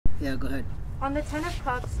Yeah, go ahead. On the Ten of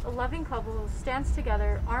Cups, a loving couple stands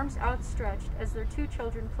together, arms outstretched, as their 2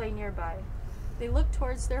 children play nearby. They look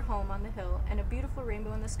towards their home on the hill and a beautiful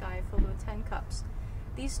rainbow in the sky filled with 10 cups.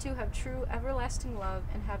 These 2 have true, everlasting love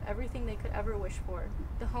and have everything they could ever wish for: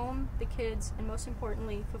 the home, the kids, and most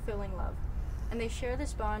importantly, fulfilling love. And they share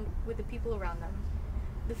this bond with the people around them.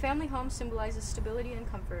 The family home symbolizes stability and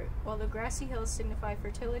comfort, while the grassy hills signify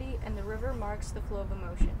fertility and the river marks the flow of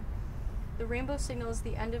emotion. The rainbow signals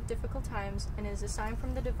the end of difficult times and is a sign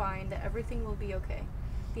from the divine that everything will be okay.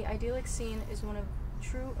 The idyllic scene is one of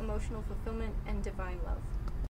true emotional fulfillment and divine love.